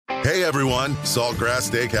Hey everyone, Saltgrass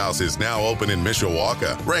Steakhouse is now open in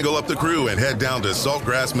Mishawaka. Wrangle up the crew and head down to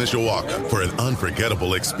Saltgrass Mishawaka for an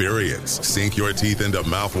unforgettable experience. Sink your teeth into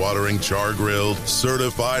mouth-watering char-grilled,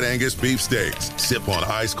 certified Angus beef steaks. Sip on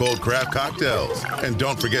ice-cold craft cocktails. And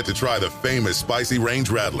don't forget to try the famous spicy range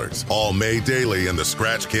rattlers, all made daily in the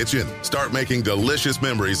Scratch Kitchen. Start making delicious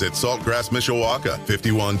memories at Saltgrass Mishawaka,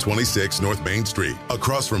 5126 North Main Street,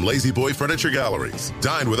 across from Lazy Boy Furniture Galleries.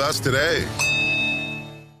 Dine with us today.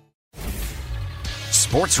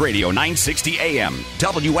 Sports Radio 960 AM,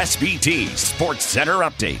 WSBT Sports Center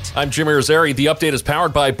Update. I'm Jimmy Rosari. The update is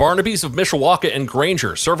powered by Barnaby's of Mishawaka and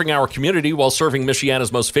Granger, serving our community while serving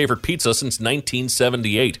Michiana's most favorite pizza since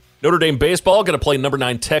 1978. Notre Dame baseball going to play number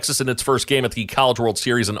 9 Texas in its first game at the College World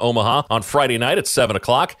Series in Omaha on Friday night at 7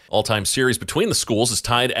 o'clock. All-time series between the schools is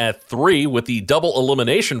tied at 3 with the double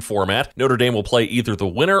elimination format. Notre Dame will play either the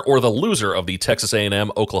winner or the loser of the Texas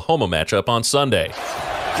A&M-Oklahoma matchup on Sunday.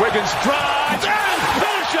 Wiggins drives and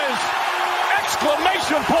finishes!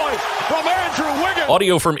 Exclamation point from Andrew Wiggins!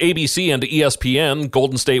 Audio from ABC and ESPN.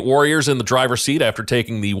 Golden State Warriors in the driver's seat after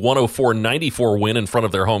taking the 104-94 win in front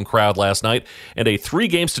of their home crowd last night and a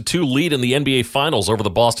 3-2 lead in the NBA Finals over the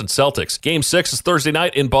Boston Celtics. Game 6 is Thursday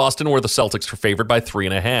night in Boston, where the Celtics are favored by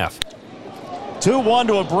 3.5. 2-1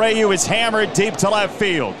 to Abreu is hammered deep to left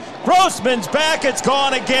field. Grossman's back, it's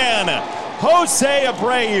gone again. Jose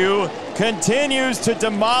Abreu continues to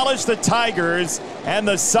demolish the Tigers, and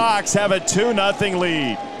the Sox have a 2-0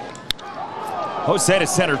 lead. Jose to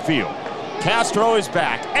center field. Castro is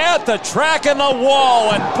back at the track and the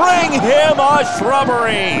wall, and bring him a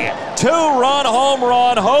shrubbery. 2-run home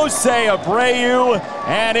run, Jose Abreu,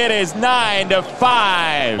 and it is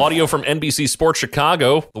 9-5. Audio from NBC Sports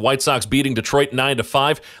Chicago. The White Sox beating Detroit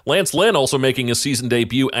 9-5. Lance Lynn also making his season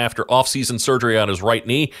debut after off-season surgery on his right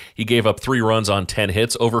knee. He gave up 3 runs on 10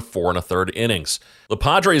 hits over 4 1/3 innings. The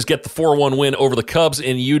Padres get the 4-1 win over the Cubs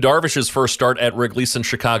in Yu Darvish's first start at Wrigley since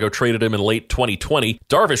Chicago traded him in late 2020.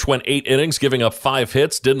 Darvish went 8 innings, giving up 5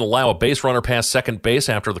 hits, didn't allow a base runner past second base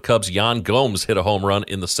after the Cubs' Yan Gomes hit a home run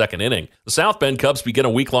in the second inning. The South Bend Cubs begin a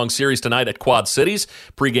week-long series tonight at Quad Cities.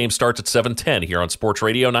 Pre-game starts at 7:10 here on Sports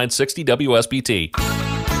Radio 960 WSBT.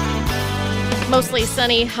 Mostly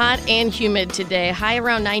sunny, hot, and humid today. High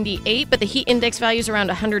around 98, but the heat index value is around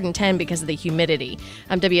 110 because of the humidity.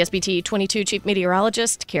 I'm WSBT 22 Chief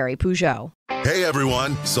Meteorologist Carrie Peugeot. Hey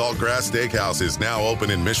everyone, Saltgrass Steakhouse is now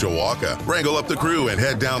open in Mishawaka. Wrangle up the crew and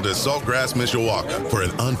head down to Saltgrass Mishawaka for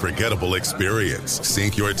an unforgettable experience.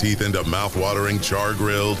 Sink your teeth into mouth-watering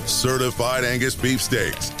char-grilled, certified Angus beef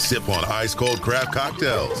steaks. Sip on ice-cold craft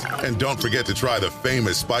cocktails. And don't forget to try the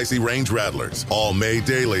famous spicy range rattlers, all made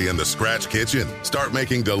daily in the Scratch Kitchen. Start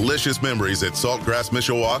making delicious memories at Saltgrass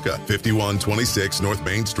Mishawaka, 5126 North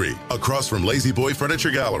Main Street, across from Lazy Boy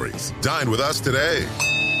Furniture Galleries. Dine with us today.